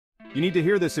You need to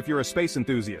hear this if you're a space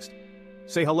enthusiast.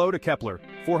 Say hello to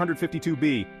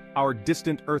Kepler-452b, our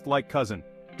distant Earth-like cousin.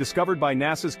 Discovered by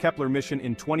NASA's Kepler mission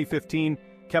in 2015,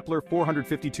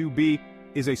 Kepler-452b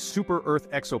is a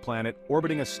super-Earth exoplanet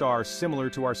orbiting a star similar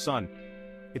to our Sun.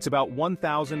 It's about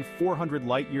 1,400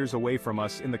 light-years away from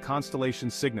us in the constellation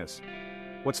Cygnus.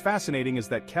 What's fascinating is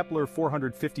that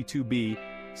Kepler-452b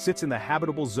sits in the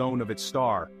habitable zone of its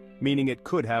star, meaning it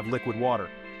could have liquid water.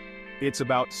 It's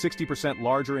about 60%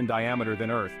 larger in diameter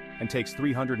than Earth and takes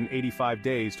 385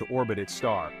 days to orbit its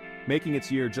star, making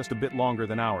its year just a bit longer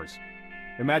than ours.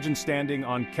 Imagine standing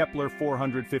on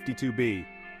Kepler-452b.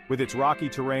 With its rocky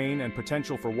terrain and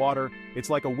potential for water,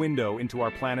 it's like a window into our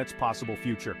planet's possible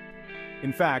future.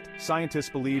 In fact, scientists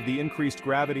believe the increased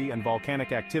gravity and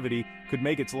volcanic activity could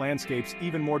make its landscapes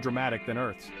even more dramatic than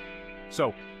Earth's.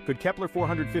 So, could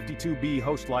Kepler-452b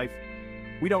host life?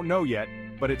 We don't know yet,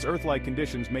 but its Earth-like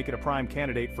conditions make it a prime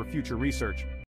candidate for future research.